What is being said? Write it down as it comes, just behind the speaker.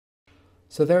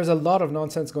So there's a lot of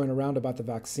nonsense going around about the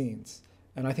vaccines,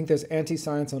 and I think there's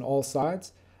anti-science on all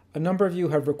sides. A number of you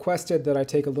have requested that I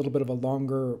take a little bit of a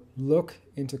longer look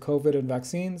into COVID and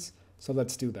vaccines, so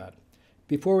let's do that.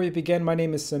 Before we begin, my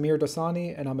name is Samir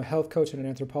Dosani, and I'm a health coach and an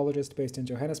anthropologist based in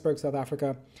Johannesburg, South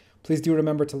Africa. Please do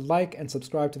remember to like and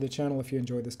subscribe to the channel if you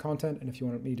enjoy this content and if you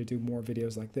want me to do more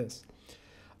videos like this.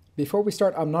 Before we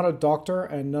start, I'm not a doctor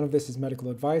and none of this is medical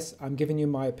advice. I'm giving you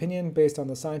my opinion based on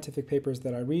the scientific papers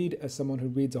that I read as someone who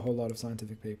reads a whole lot of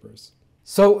scientific papers.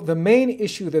 So the main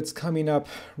issue that's coming up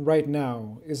right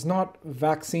now is not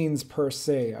vaccines per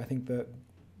se. I think that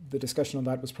the discussion on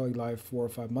that was probably live 4 or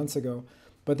 5 months ago.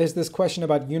 But there's this question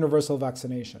about universal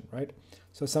vaccination, right?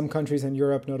 So some countries in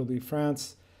Europe, notably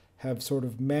France, have sort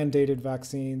of mandated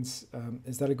vaccines.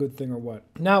 Is that a good thing or what?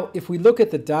 Now, if we look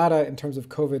at the data in terms of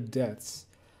COVID deaths,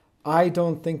 I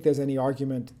don't think there's any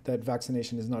argument that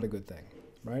vaccination is not a good thing,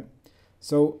 right?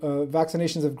 So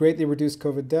vaccinations have greatly reduced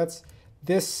COVID deaths.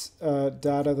 This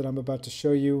data that I'm about to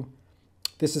show you,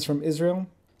 this is from Israel.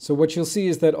 So what you'll see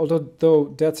is that although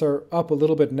deaths are up a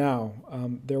little bit now,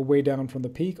 they're way down from the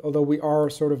peak, although we are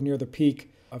sort of near the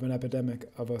peak of an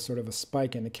epidemic, of a sort of a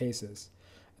spike in the cases.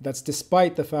 That's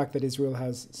despite the fact that Israel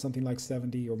has something like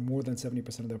 70 or more than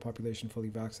 70% of their population fully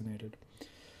vaccinated.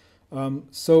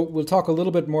 So we'll talk a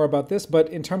little bit more about this, but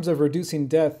in terms of reducing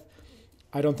death,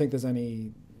 I don't think there's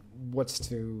any what's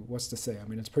to say. I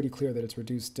mean, it's pretty clear that it's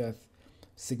reduced death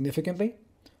significantly.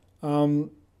 And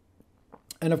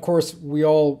of course, we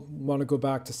all want to go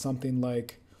back to something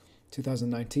like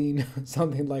 2019,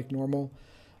 something like normal.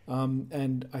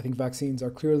 And I think vaccines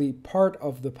are clearly part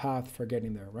of the path for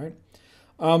getting there, right?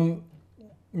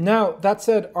 Now, that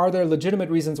said, are there legitimate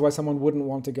reasons why someone wouldn't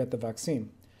want to get the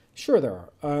vaccine? Sure there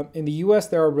are. In the US,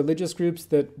 there are religious groups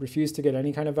that refuse to get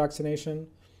any kind of vaccination,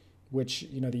 which,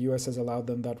 the US has allowed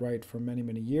them that right for many,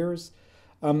 many years.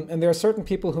 And there are certain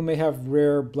people who may have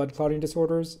rare blood clotting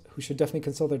disorders who should definitely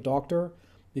consult their doctor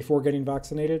before getting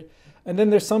vaccinated. And then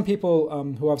there's some people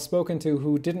who I've spoken to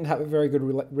who didn't have a very good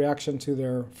reaction to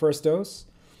their first dose.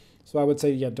 So I would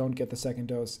say, yeah, don't get the second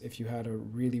dose if you had a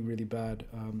really, really bad,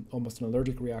 almost an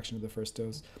allergic reaction to the first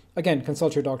dose. Again,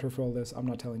 consult your doctor for all this. I'm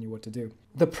not telling you what to do.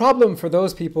 The problem for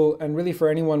those people, and really for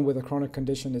anyone with a chronic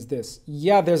condition, is this.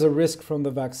 Yeah, there's a risk from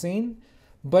the vaccine,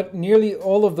 but nearly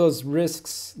all of those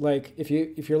risks, like if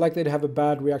you're likely to have a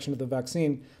bad reaction to the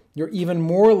vaccine, you're even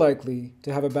more likely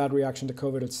to have a bad reaction to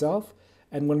COVID itself.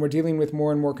 And when we're dealing with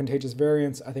more and more contagious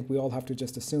variants, I think we all have to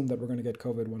just assume that we're going to get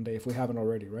COVID one day if we haven't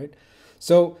already, right?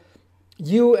 So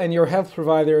you and your health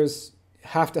providers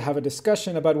have to have a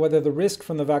discussion about whether the risk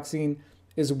from the vaccine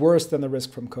is worse than the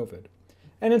risk from COVID.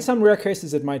 And in some rare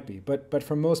cases, it might be. But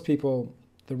for most people,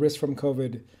 the risk from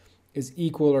COVID is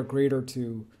equal or greater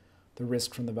to the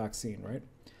risk from the vaccine, right?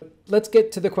 Let's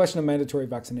get to the question of mandatory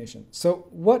vaccination. So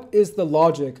what is the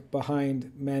logic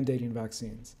behind mandating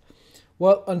vaccines?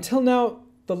 Well, until now,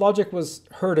 the logic was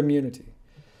herd immunity.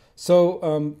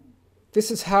 So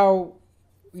this is how,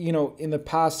 in the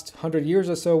past 100 years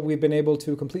or so, we've been able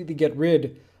to completely get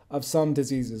rid of some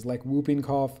diseases like whooping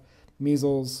cough,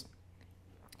 measles,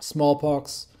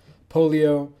 smallpox,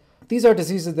 polio. These are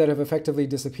diseases that have effectively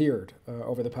disappeared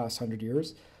over the past 100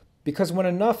 years because when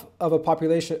enough of the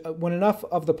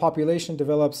population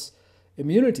develops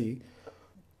immunity,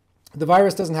 the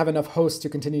virus doesn't have enough hosts to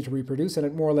continue to reproduce and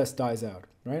it more or less dies out,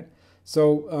 right?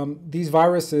 So these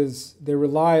viruses, they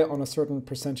rely on a certain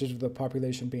percentage of the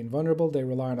population being vulnerable. They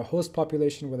rely on a host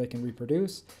population where they can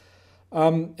reproduce.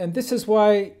 And this is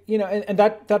why, and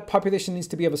that population needs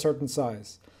to be of a certain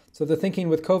size. So the thinking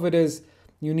with COVID is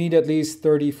you need at least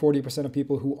 30, 40% of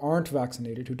people who aren't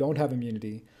vaccinated, who don't have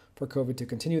immunity for COVID to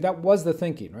continue. That was the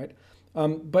thinking, right?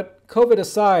 But COVID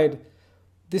aside,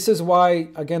 this is why,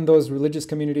 again, those religious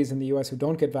communities in the US who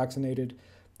don't get vaccinated,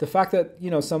 the fact that,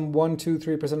 some 1, 2,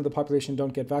 3% of the population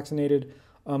don't get vaccinated,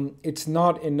 it's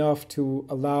not enough to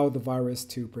allow the virus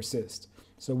to persist.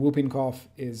 So whooping cough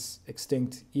is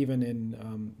extinct even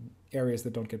in areas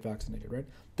that don't get vaccinated, right?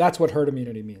 That's what herd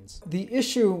immunity means. The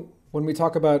issue when we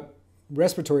talk about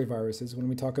respiratory viruses, when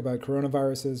we talk about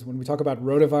coronaviruses, when we talk about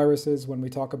rotaviruses, when we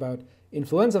talk about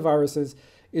influenza viruses,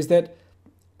 is that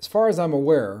as far as I'm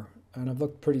aware, and I've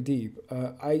looked pretty deep,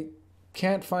 I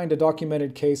can't find a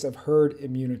documented case of herd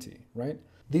immunity, right?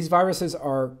 These viruses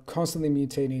are constantly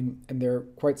mutating and they're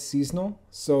quite seasonal.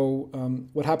 So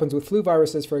what happens with flu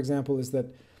viruses, for example, is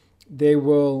that they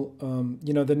will,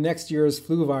 the next year's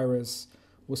flu virus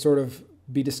will sort of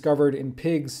be discovered in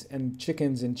pigs and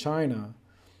chickens in China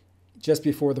just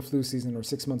before the flu season or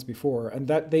 6 months before. And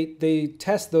that they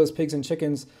test those pigs and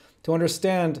chickens to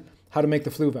understand how to make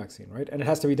the flu vaccine, right? And it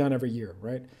has to be done every year,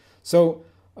 right? So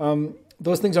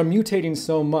those things are mutating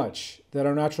so much that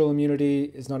our natural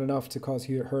immunity is not enough to cause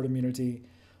herd immunity,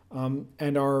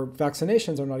 and our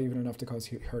vaccinations are not even enough to cause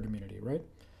herd immunity, right?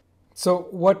 So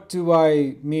what do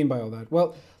I mean by all that?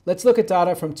 Well, let's look at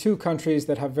data from two countries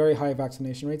that have very high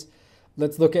vaccination rates.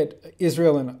 Let's look at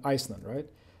Israel and Iceland, right?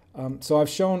 So I've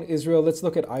shown Israel. Let's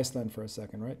look at Iceland for a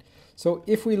second, right? So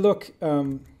if we look,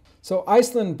 so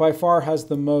Iceland by far has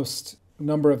the most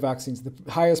number of vaccines.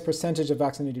 The highest percentage of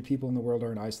vaccinated people in the world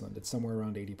are in Iceland. It's somewhere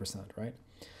around 80%, right?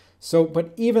 So,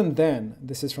 but even then,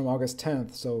 this is from August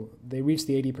 10th, so they reached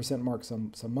the 80% mark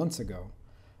some months ago.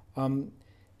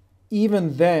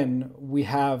 Even then, we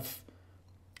have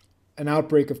an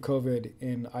outbreak of COVID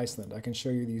in Iceland. I can show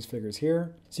you these figures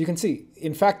here. So you can see,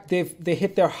 in fact, they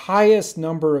hit their highest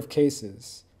number of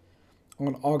cases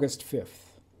on August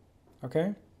 5th,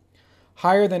 okay?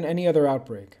 Higher than any other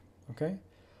outbreak, okay?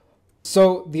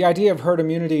 So the idea of herd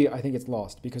immunity, I think it's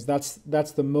lost, because that's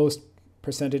the most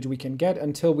percentage we can get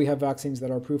until we have vaccines that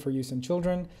are approved for use in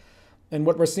children. And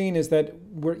what we're seeing is that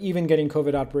we're even getting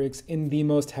COVID outbreaks in the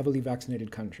most heavily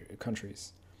vaccinated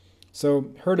countries.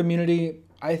 So herd immunity,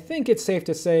 I think it's safe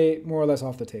to say, more or less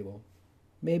off the table.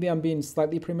 Maybe I'm being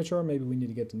slightly premature. Maybe we need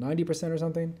to get to 90% or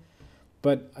something,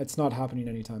 but it's not happening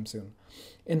anytime soon.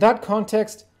 In that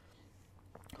context,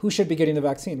 who should be getting the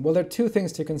vaccine? Well, there are two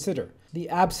things to consider. The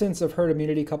absence of herd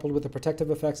immunity coupled with the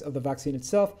protective effects of the vaccine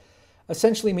itself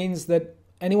essentially means that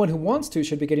anyone who wants to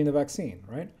should be getting the vaccine,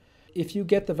 right? If you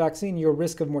get the vaccine, your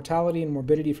risk of mortality and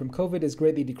morbidity from COVID is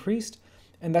greatly decreased,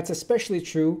 and that's especially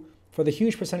true for the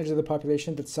huge percentage of the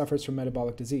population that suffers from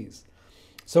metabolic disease.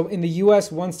 So in the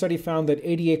US, one study found that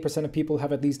 88% of people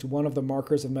have at least one of the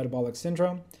markers of metabolic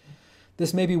syndrome.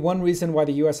 This may be one reason why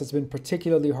the US has been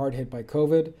particularly hard hit by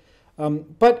COVID.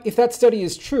 But if that study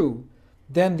is true,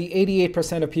 then the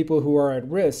 88% of people who are at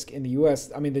risk in the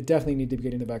US, I mean, they definitely need to be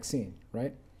getting the vaccine,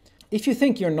 right? If you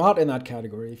think you're not in that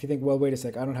category, if you think, well, wait a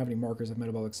sec, I don't have any markers of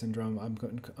metabolic syndrome,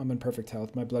 I'm in perfect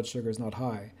health, my blood sugar is not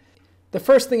high, the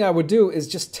first thing I would do is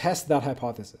just test that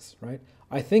hypothesis, right?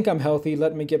 I think I'm healthy,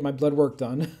 let me get my blood work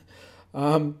done.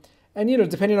 And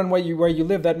depending on where you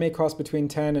live, that may cost between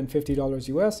 $10 and $50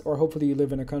 US, or hopefully you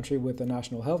live in a country with a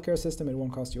national healthcare system, it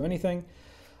won't cost you anything.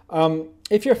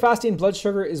 If your fasting blood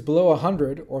sugar is below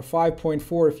 100, or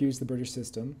 5.4 if you use the British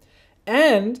system,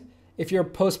 and if your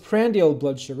postprandial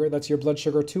blood sugar, that's your blood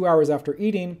sugar 2 hours after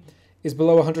eating, is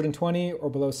below 120 or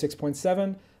below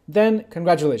 6.7, then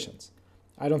congratulations.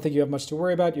 I don't think you have much to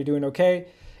worry about. You're doing okay.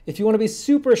 If you want to be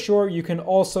super sure, you can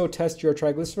also test your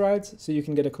triglycerides. So you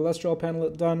can get a cholesterol panel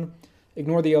done.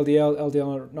 Ignore the LDL.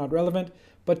 LDL are not relevant.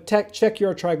 But check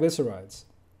your triglycerides.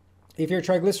 If your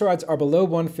triglycerides are below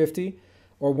 150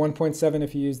 or 1.7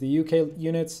 if you use the UK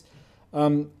units,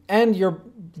 and your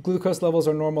glucose levels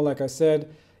are normal, like I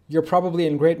said, you're probably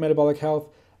in great metabolic health.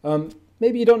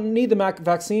 Maybe you don't need the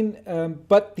vaccine,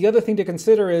 but the other thing to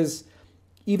consider is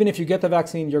even if you get the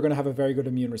vaccine, you're going to have a very good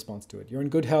immune response to it. You're in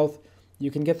good health.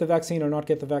 You can get the vaccine or not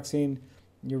get the vaccine.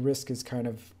 Your risk is kind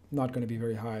of not going to be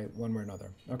very high one way or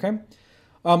another, okay?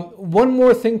 One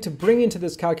more thing to bring into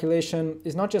this calculation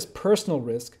is not just personal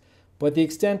risk, but the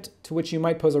extent to which you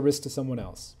might pose a risk to someone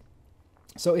else.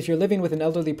 So if you're living with an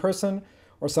elderly person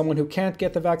or someone who can't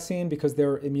get the vaccine because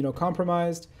they're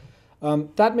immunocompromised,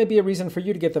 that may be a reason for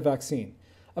you to get the vaccine.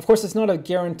 Of course, it's not a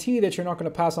guarantee that you're not going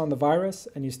to pass on the virus,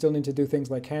 and you still need to do things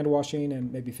like hand washing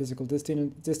and maybe physical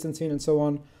distancing and so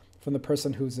on from the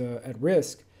person who's at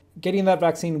risk. Getting that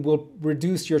vaccine will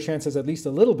reduce your chances at least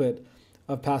a little bit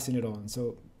of passing it on,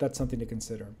 so that's something to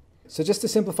consider. So just to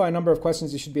simplify a number of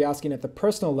questions you should be asking at the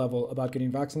personal level about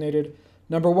getting vaccinated.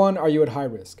 Number one, are you at high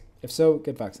risk? If so,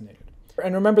 get vaccinated.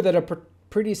 And remember that a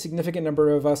pretty significant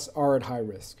number of us are at high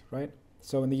risk, right?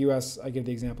 So in the US, I give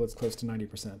the example, it's close to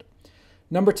 90%.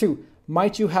 Number two,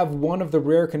 might you have one of the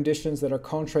rare conditions that are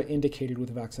contraindicated with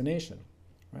vaccination,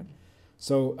 right?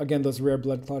 So again, those rare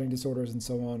blood clotting disorders and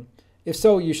so on. If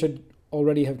so, you should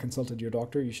already have consulted your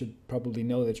doctor. You should probably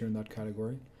know that you're in that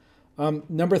category.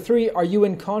 Number three, are you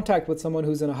in contact with someone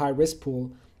who's in a high risk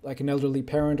pool, like an elderly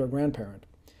parent or grandparent?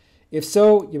 If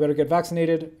so, you better get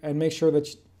vaccinated and make sure that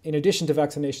in addition to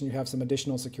vaccination, you have some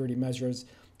additional security measures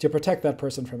to protect that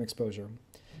person from exposure.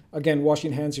 Again,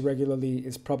 washing hands regularly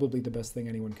is probably the best thing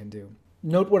anyone can do.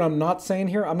 Note what I'm not saying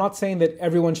here. I'm not saying that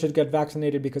everyone should get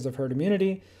vaccinated because of herd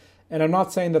immunity, and I'm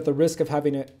not saying that the risk of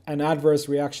having an adverse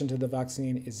reaction to the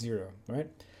vaccine is zero, right?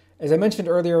 As I mentioned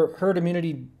earlier, herd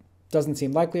immunity doesn't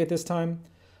seem likely at this time.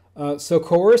 So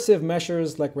coercive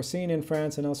measures like we're seeing in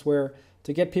France and elsewhere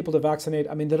to get people to vaccinate,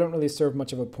 I mean, they don't really serve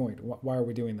much of a point. Why are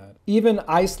we doing that? Even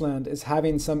Iceland is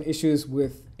having some issues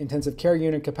with intensive care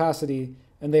unit capacity,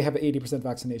 and they have an 80%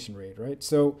 vaccination rate, right?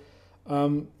 So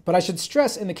But I should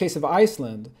stress, in the case of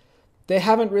Iceland, they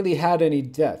haven't really had any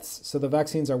deaths. So the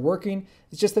vaccines are working.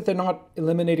 It's just that they're not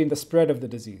eliminating the spread of the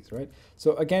disease, right?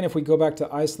 So again, if we go back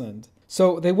to Iceland,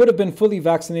 so they would have been fully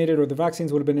vaccinated, or the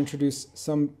vaccines would have been introduced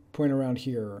some point around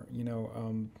here,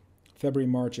 February,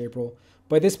 March, April.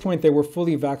 By this point, they were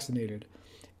fully vaccinated.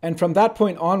 And from that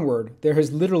point onward, there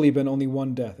has literally been only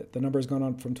one death. The number has gone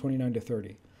on from 29 to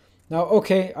 30. Now,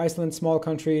 okay, Iceland, small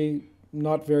country,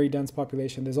 not very dense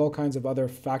population. There's all kinds of other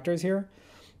factors here.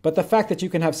 But the fact that you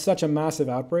can have such a massive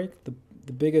outbreak, the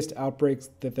biggest outbreaks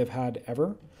that they've had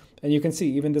ever, and you can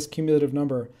see even this cumulative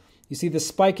number, you see the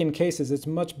spike in cases, it's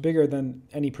much bigger than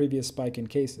any previous spike in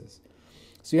cases.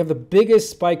 So you have the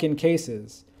biggest spike in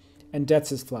cases and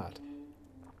deaths is flat.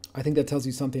 I think that tells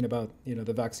you something about,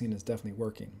 the vaccine is definitely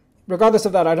working. Regardless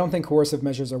of that, I don't think coercive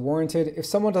measures are warranted. If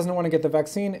someone doesn't want to get the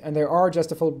vaccine and there are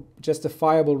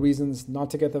justifiable reasons not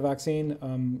to get the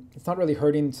vaccine, it's not really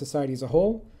hurting society as a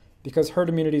whole, because herd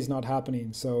immunity is not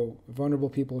happening. So vulnerable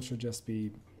people should just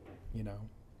be,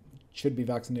 should be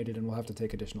vaccinated, and we'll have to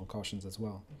take additional cautions as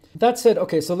well. That said,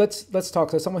 okay, so let's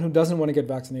talk. So someone who doesn't want to get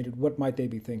vaccinated, what might they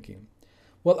be thinking?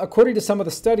 Well, according to some of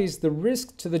the studies, the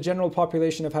risk to the general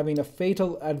population of having a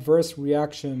fatal adverse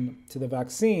reaction to the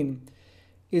vaccine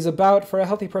is about, for a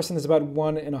healthy person, is about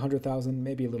 1 in 100,000,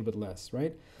 maybe a little bit less,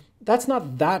 right? That's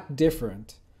not that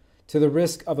different to the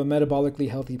risk of a metabolically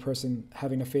healthy person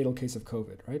having a fatal case of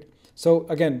COVID, right? So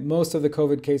again, most of the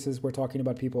COVID cases, we're talking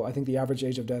about people, I think the average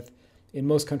age of death in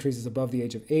most countries is above the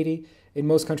age of 80. In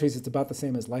most countries, it's about the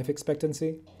same as life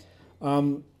expectancy.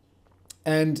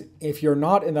 And if you're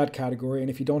not in that category, and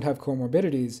if you don't have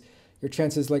comorbidities, your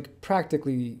chances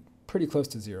practically pretty close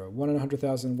to zero, 1 in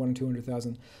 100,000, 1 in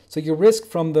 200,000. So your risk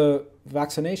from the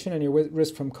vaccination and your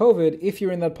risk from COVID, if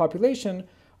you're in that population,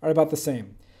 are about the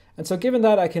same. And so given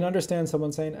that, I can understand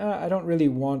someone saying, I don't really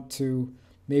want to,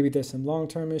 maybe there's some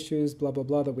long-term issues, blah, blah,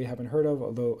 blah, that we haven't heard of,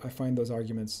 although I find those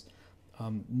arguments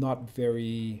not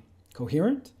very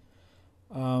coherent.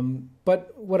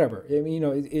 But whatever,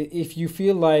 if you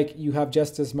feel like you have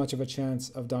just as much of a chance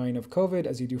of dying of COVID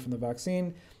as you do from the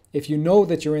vaccine, if you know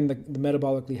that you're in the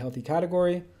metabolically healthy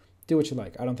category, do what you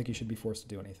like. I don't think you should be forced to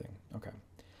do anything.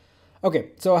 Okay,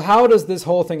 so how does this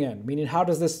whole thing end? Meaning, how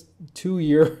does this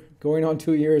going on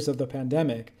 2 years of the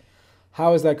pandemic,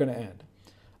 how is that going to end?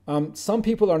 Some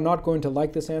people are not going to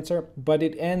like this answer, but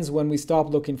it ends when we stop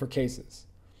looking for cases.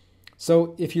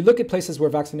 So if you look at places where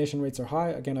vaccination rates are high,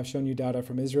 again, I've shown you data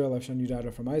from Israel, I've shown you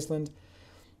data from Iceland,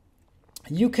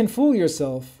 you can fool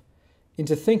yourself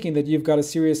into thinking that you've got a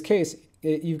serious case,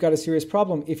 you've got a serious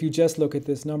problem if you just look at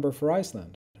this number for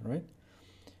Iceland, right?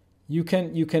 You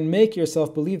can make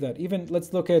yourself believe that. Even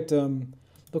let's look at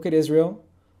Israel.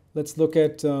 Let's look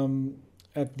at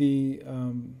the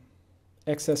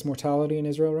excess mortality in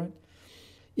Israel, right?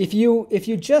 If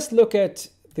you just look at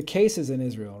the cases in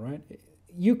Israel, right,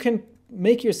 you can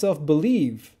make yourself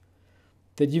believe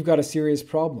that you've got a serious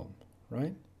problem,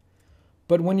 right?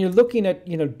 But when you're looking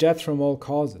at death from all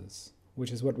causes, which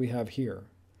is what we have here,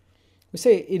 we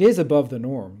say it is above the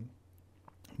norm,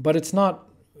 but it's not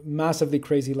massively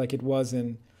crazy like it was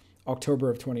in October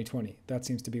of 2020. That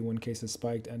seems to be when cases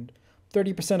spiked, and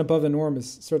 30% above the norm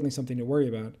is certainly something to worry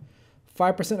about.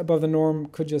 5% above the norm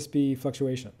could just be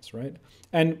fluctuations, right?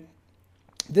 And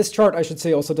this chart, I should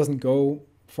say, also doesn't go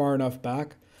far enough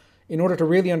back. In order to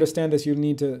really understand this, you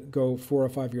need to go 4 or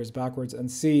 5 years backwards and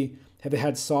see, have they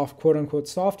had soft, quote unquote,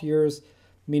 soft years,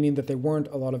 meaning that there weren't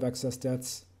a lot of excess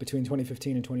deaths between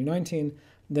 2015 and 2019,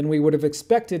 then we would have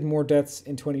expected more deaths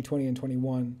in 2020 and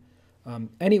 21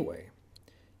 anyway.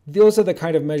 Those are the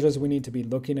kind of measures we need to be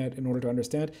looking at in order to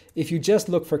understand. If you just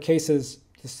look for cases,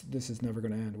 this is never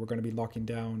going to end. We're going to be locking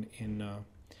down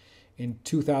in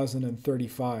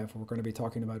 2035. We're going to be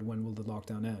talking about when will the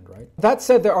lockdown end, right? That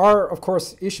said, there are, of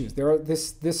course, issues.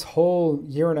 This whole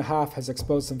year and a half has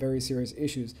exposed some very serious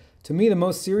issues. To me, the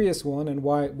most serious one, and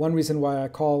one reason why I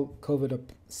call COVID a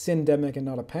syndemic and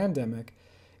not a pandemic,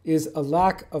 is a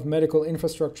lack of medical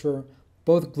infrastructure,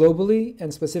 both globally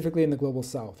and specifically in the global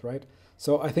south, right?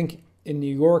 So I think in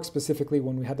New York specifically,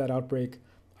 when we had that outbreak,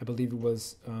 I believe it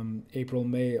was April,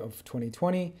 May of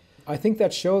 2020, I think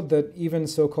that showed that even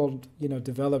so-called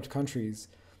developed countries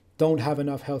don't have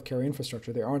enough healthcare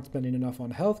infrastructure. They aren't spending enough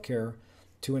on healthcare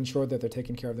to ensure that they're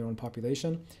taking care of their own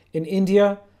population. In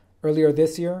India, earlier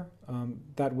this year,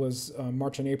 that was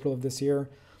March and April of this year,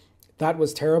 that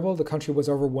was terrible. The country was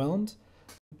overwhelmed.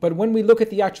 But when we look at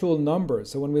the actual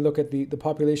numbers, so when we look at the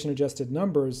population-adjusted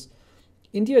numbers,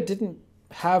 India didn't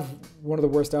have one of the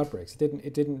worst outbreaks.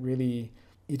 It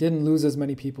didn't lose as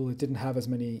many people. It didn't have as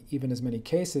many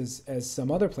cases as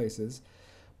some other places,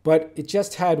 but it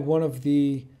just had one of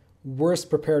the worse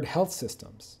prepared health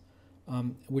systems,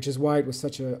 which is why it was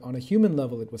on a human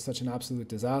level, it was such an absolute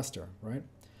disaster, right?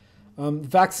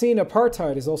 Vaccine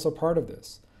apartheid is also part of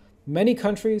this. Many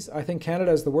countries, I think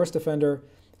Canada is the worst offender,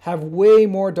 have way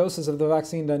more doses of the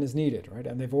vaccine than is needed, right?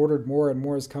 And they've ordered more and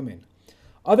more is coming.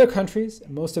 Other countries,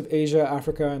 most of Asia,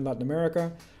 Africa, and Latin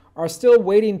America, are still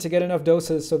waiting to get enough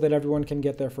doses so that everyone can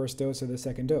get their first dose or their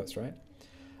second dose, right?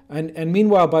 And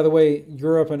meanwhile, by the way,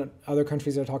 Europe and other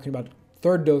countries are talking about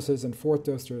third doses and fourth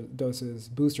doses,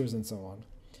 boosters, and so on.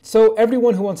 So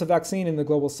everyone who wants a vaccine in the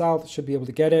global south should be able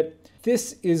to get it.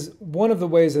 This is one of the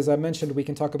ways, as I mentioned, we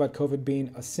can talk about COVID being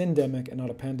a syndemic and not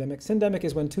a pandemic. Syndemic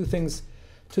is when two things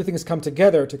come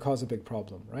together to cause a big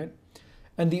problem, right?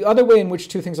 And the other way in which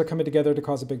two things are coming together to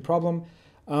cause a big problem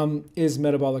is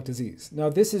metabolic disease. Now,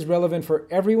 this is relevant for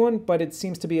everyone, but it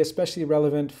seems to be especially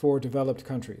relevant for developed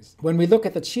countries. When we look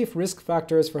at the chief risk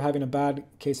factors for having a bad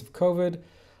case of COVID,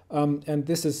 and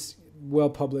this is well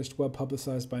published, well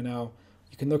publicized by now,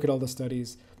 you can look at all the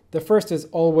studies. The first is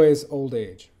always old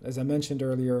age. As I mentioned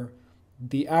earlier,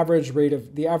 the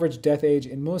average death age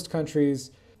in most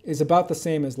countries is about the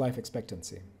same as life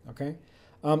expectancy, okay?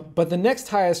 But the next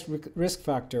highest risk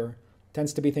factor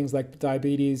tends to be things like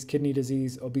diabetes, kidney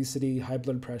disease, obesity, high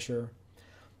blood pressure.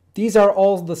 These are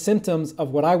all the symptoms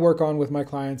of what I work on with my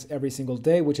clients every single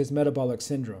day, which is metabolic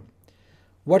syndrome.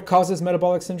 What causes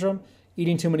metabolic syndrome?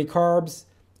 Eating too many carbs,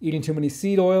 eating too many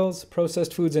seed oils,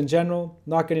 processed foods in general,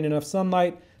 not getting enough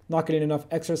sunlight, not getting enough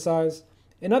exercise.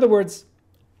 In other words,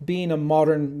 being a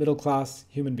modern middle-class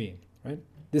human being, right?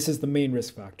 This is the main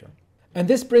risk factor. And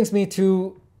this brings me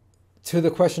to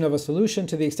the question of a solution,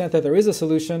 to the extent that there is a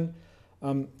solution.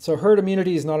 So herd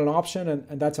immunity is not an option,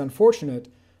 and that's unfortunate.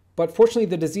 But fortunately,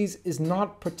 the disease is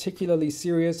not particularly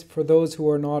serious for those who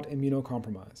are not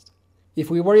immunocompromised. If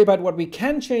we worry about what we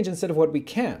can change instead of what we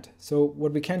can't, so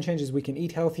what we can change is we can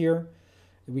eat healthier,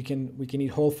 we can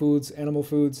eat whole foods, animal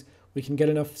foods, we can get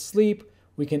enough sleep,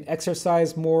 we can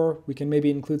exercise more, we can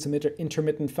maybe include some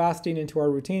intermittent fasting into our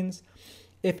routines.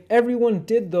 If everyone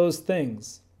did those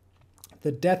things,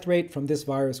 the death rate from this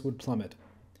virus would plummet.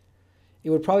 It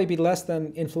would probably be less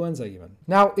than influenza even.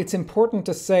 Now, it's important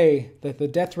to say that the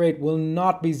death rate will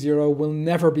not be zero, will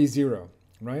never be zero,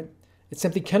 right? It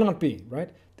simply cannot be,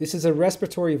 right? This is a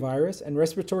respiratory virus, and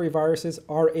respiratory viruses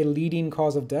are a leading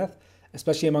cause of death,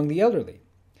 especially among the elderly.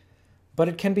 But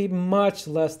it can be much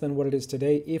less than what it is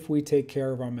today if we take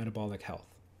care of our metabolic health.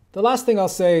 The last thing I'll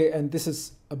say, and this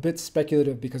is a bit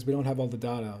speculative because we don't have all the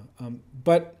data,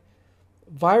 but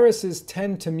viruses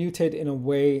tend to mutate in a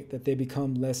way that they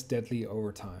become less deadly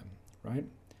over time, right?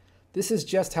 This is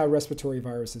just how respiratory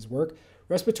viruses work.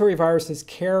 Respiratory viruses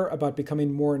care about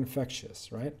becoming more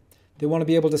infectious, right? They want to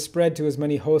be able to spread to as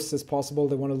many hosts as possible.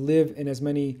 They want to live in as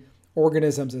many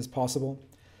organisms as possible.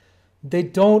 They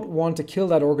don't want to kill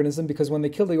that organism because when they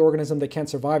kill the organism, they can't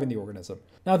survive in the organism.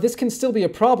 Now, this can still be a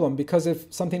problem because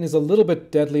if something is a little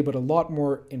bit deadly but a lot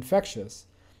more infectious,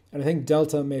 and I think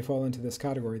Delta may fall into this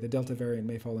category, the Delta variant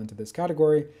may fall into this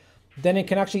category, then it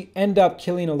can actually end up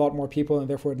killing a lot more people and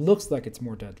therefore it looks like it's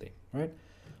more deadly, right?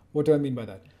 What do I mean by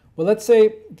that? Well, let's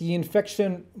say the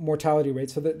infection mortality rate,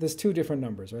 so there's two different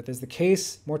numbers, right? There's the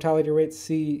case mortality rate,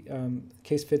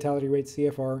 case fatality rate,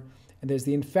 CFR, and there's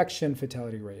the infection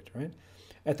fatality rate, right?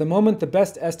 At the moment, the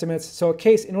best estimates, so a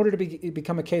case, in order to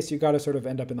become a case, you got to sort of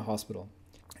end up in the hospital.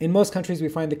 In most countries, we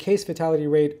find the case fatality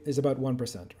rate is about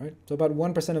 1%, right? So about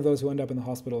 1% of those who end up in the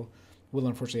hospital will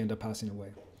unfortunately end up passing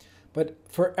away. But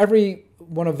for every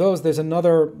one of those, there's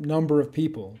another number of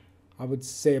people, I would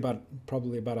say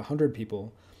probably about 100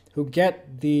 people, who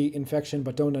get the infection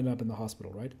but don't end up in the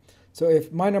hospital, right? So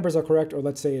if my numbers are correct, or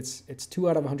let's say it's 2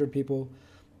 out of 100 people,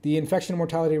 the infection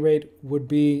mortality rate would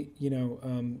be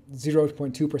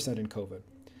 0.2% in COVID.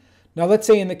 Now, let's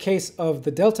say in the case of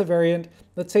the Delta variant,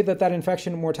 let's say that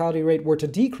infection mortality rate were to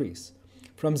decrease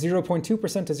from 0.2% to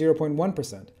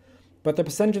 0.1%, but the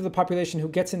percentage of the population who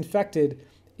gets infected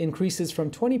increases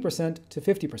from 20% to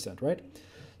 50%, right?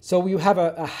 So you have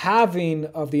a halving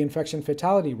of the infection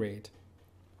fatality rate,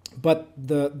 but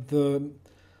the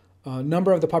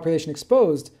number of the population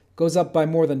exposed goes up by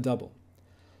more than double.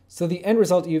 So the end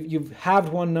result, you've halved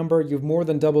one number, you've more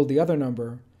than doubled the other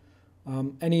number.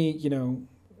 Any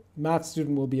math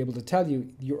student will be able to tell you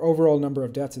your overall number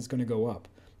of deaths is going to go up.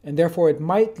 And therefore it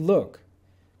might look,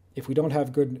 if we don't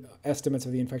have good estimates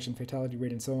of the infection fatality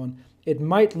rate and so on, it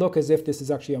might look as if this is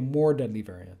actually a more deadly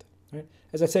variant, right?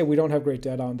 As I say, we don't have great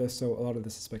data on this, so a lot of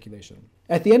this is speculation.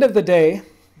 At the end of the day,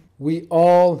 we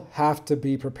all have to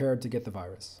be prepared to get the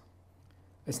virus.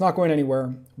 It's not going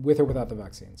anywhere with or without the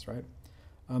vaccines, right?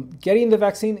 Getting the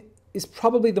vaccine is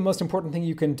probably the most important thing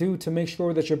you can do to make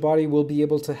sure that your body will be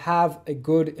able to have a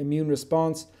good immune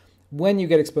response when you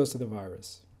get exposed to the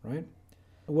virus, right?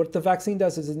 What the vaccine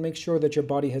does is it makes sure that your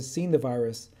body has seen the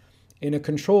virus in a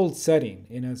controlled setting,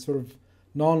 in a sort of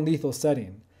non-lethal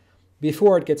setting,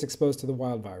 before it gets exposed to the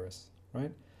wild virus,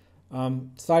 right?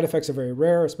 Side effects are very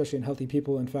rare, especially in healthy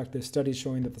people. In fact, there's studies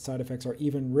showing that the side effects are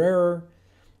even rarer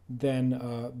than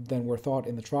were thought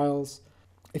in the trials.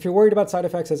 If you're worried about side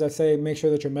effects, as I say, make sure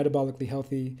that you're metabolically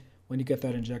healthy when you get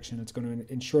that injection. It's going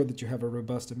to ensure that you have a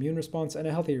robust immune response and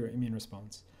a healthier immune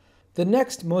response. The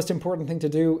next most important thing to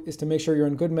do is to make sure you're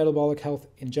in good metabolic health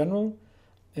in general.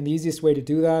 And the easiest way to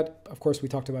do that, of course, we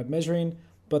talked about measuring,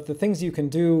 but the things you can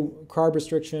do, carb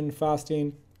restriction,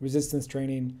 fasting, resistance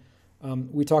training,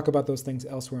 we talk about those things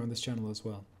elsewhere on this channel as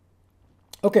well.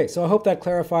 Okay, so I hope that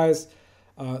clarifies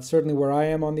certainly where I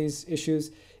am on these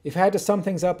issues. If I had to sum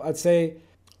things up, I'd say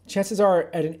chances are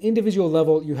at an individual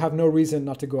level, you have no reason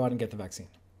not to go out and get the vaccine,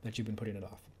 that you've been putting it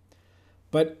off.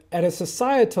 But at a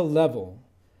societal level,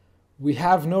 we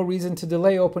have no reason to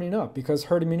delay opening up because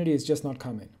herd immunity is just not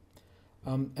coming.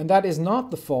 And that is not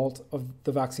the fault of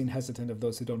the vaccine hesitant, of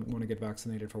those who don't want to get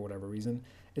vaccinated for whatever reason.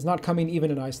 It's not coming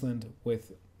even in Iceland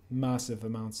with massive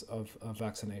amounts of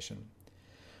vaccination.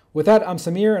 With that, I'm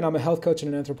Samir, and I'm a health coach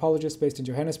and an anthropologist based in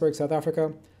Johannesburg, South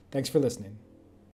Africa. Thanks for listening.